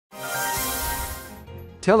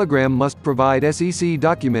Telegram must provide SEC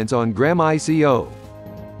documents on Gram ICO.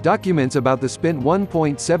 Documents about the spent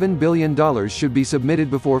 $1.7 billion should be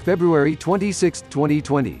submitted before February 26,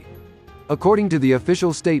 2020. According to the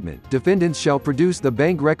official statement, defendants shall produce the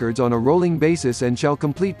bank records on a rolling basis and shall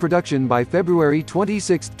complete production by February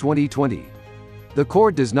 26, 2020. The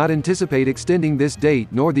court does not anticipate extending this date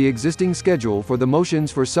nor the existing schedule for the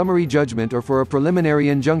motions for summary judgment or for a preliminary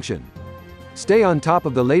injunction. Stay on top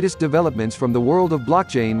of the latest developments from the world of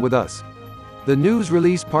blockchain with us. The news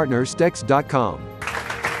release partner stex.com.